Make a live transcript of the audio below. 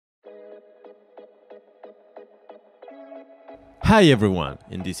Hi everyone,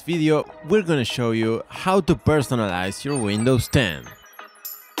 in this video we're gonna show you how to personalize your Windows 10.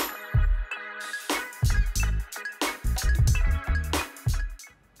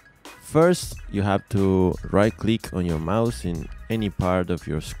 First, you have to right click on your mouse in any part of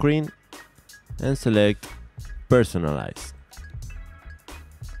your screen and select Personalize.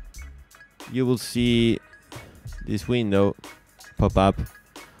 You will see this window pop up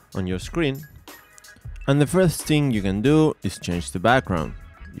on your screen. And the first thing you can do is change the background.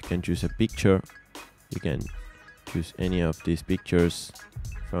 You can choose a picture. You can choose any of these pictures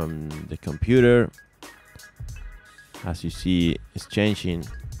from the computer. As you see, it's changing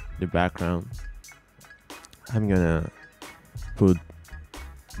the background. I'm gonna put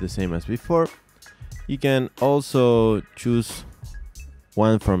the same as before. You can also choose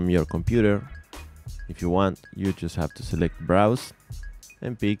one from your computer. If you want, you just have to select browse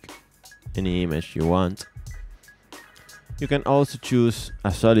and pick any image you want. You can also choose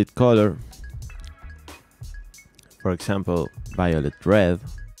a solid color, for example violet red,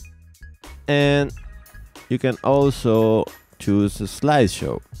 and you can also choose a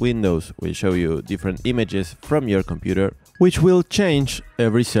slideshow. Windows will show you different images from your computer which will change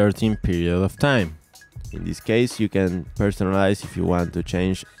every certain period of time. In this case, you can personalize if you want to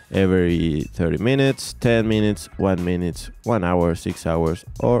change every 30 minutes, 10 minutes, 1 minute, 1 hour, 6 hours,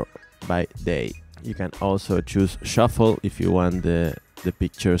 or by day. You can also choose shuffle if you want the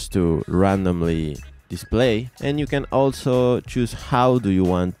pictures to randomly display, and you can also choose how do you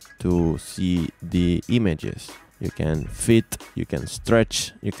want to see the images. You can fit, you can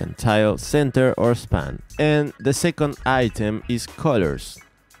stretch, you can tile, center, or span. And the second item is colors.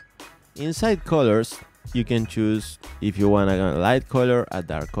 Inside colors, you can choose if you want a light color, a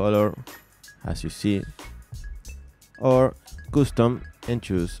dark color, as you see, or custom and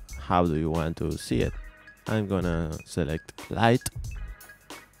choose how do you want to see it. I'm gonna select light.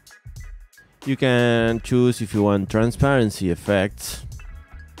 You can choose if you want transparency effects.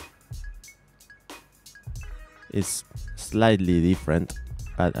 It's slightly different,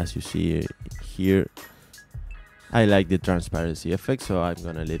 but as you see here, I like the transparency effect, so I'm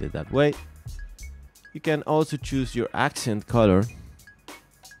gonna leave it that way. You can also choose your accent color. For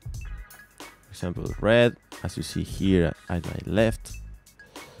example, red, as you see here at my left.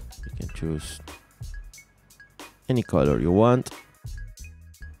 You can choose any color you want.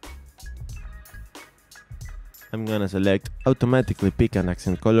 I'm gonna select automatically pick an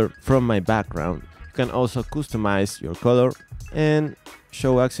accent color from my background. You can also customize your color and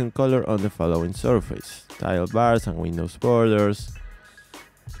show accent color on the following surface: tile bars and Windows borders.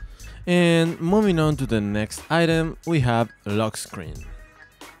 And moving on to the next item, we have lock screen.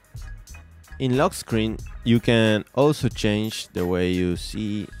 In lock screen, you can also change the way you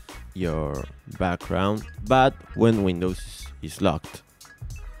see your background, but when Windows is locked.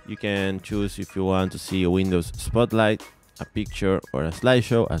 You can choose if you want to see a Windows spotlight, a picture, or a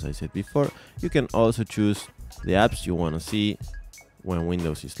slideshow, as I said before. You can also choose the apps you want to see when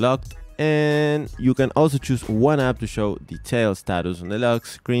Windows is locked. And you can also choose one app to show detailed status on the lock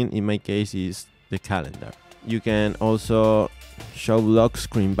screen. In my case, is the calendar. You can also show lock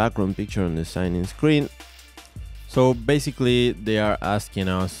screen background picture on the sign-in screen. So basically, they are asking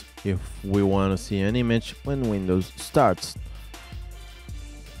us if we want to see an image when Windows starts.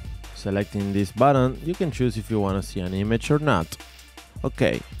 Selecting this button, you can choose if you want to see an image or not.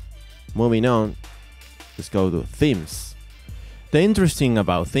 Okay, moving on, let's go to themes. The interesting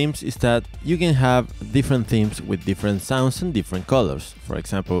about themes is that you can have different themes with different sounds and different colors. For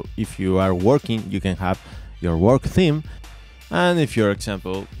example, if you are working, you can have your work theme. And if, for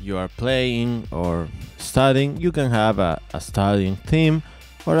example, you are playing or studying, you can have a studying theme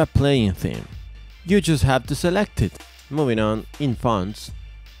or a playing theme. You just have to select it. Moving on, in fonts.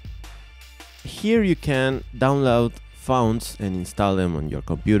 Here you can download fonts and install them on your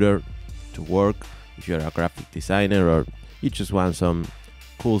computer to work. If you're a graphic designer or you just want some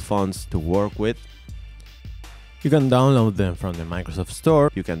cool fonts to work with, you can download them from the Microsoft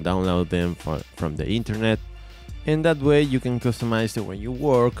Store. You can download them from the internet. And that way you can customize the way you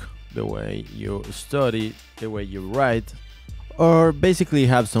work, the way you study, the way you write, or basically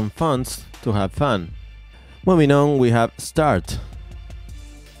have some fonts to have fun. Moving on, we have Start.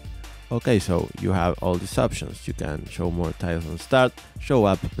 Okay, so you have all these options. You can show more titles on Start, show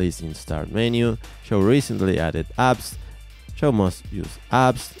app list in Start menu, show recently added apps, show most used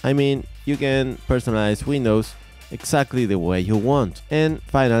apps. I mean, you can personalize Windows exactly the way you want. And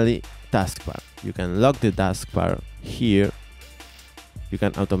finally, Taskbar. You can lock the taskbar here. You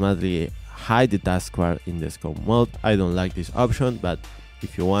can automatically hide the taskbar in the scope mode. I don't like this option, but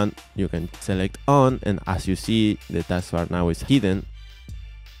If you want, you can select on, and as you see, the taskbar now is hidden.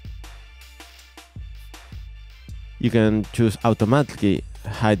 You can choose automatically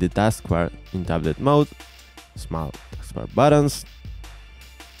hide the taskbar in tablet mode, small taskbar buttons.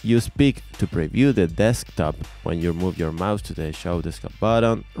 Use Peek to preview the desktop when you move your mouse to the Show Desktop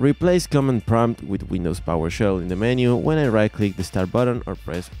button. Replace Command Prompt with Windows PowerShell in the menu when I right-click the Start button or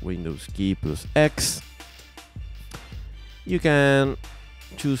press Windows key plus X. You can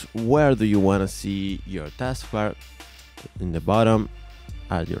choose where do you want to see your taskbar, in the bottom,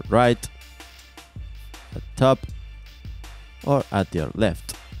 at your right, at top, or at your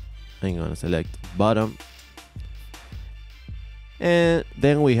left. I'm going to select bottom. And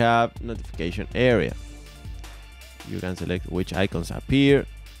then we have notification area. You can select which icons appear,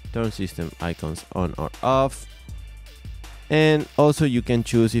 turn system icons on or off, and also you can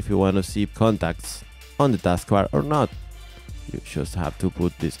choose if you want to see contacts on the taskbar or not. You just have to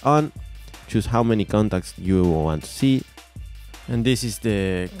put this on, choose how many contacts you want to see, and this is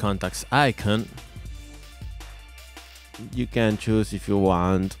the contacts icon. You can choose if you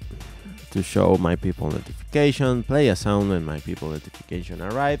want to show my people notification, play a sound when my people notification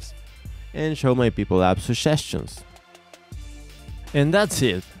arrives, and show my people app suggestions. And that's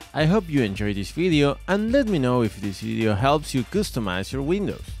it. I hope you enjoyed this video, and let me know if this video helps you customize your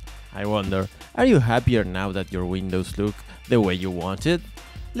windows. I wonder, are you happier now that your windows look the way you want it?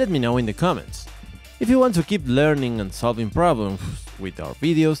 Let me know in the comments. If you want to keep learning and solving problems with our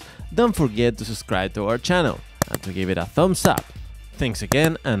videos, don't forget to subscribe to our channel and to give it a thumbs up. Thanks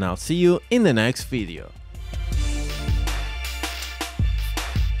again, and I'll see you in the next video.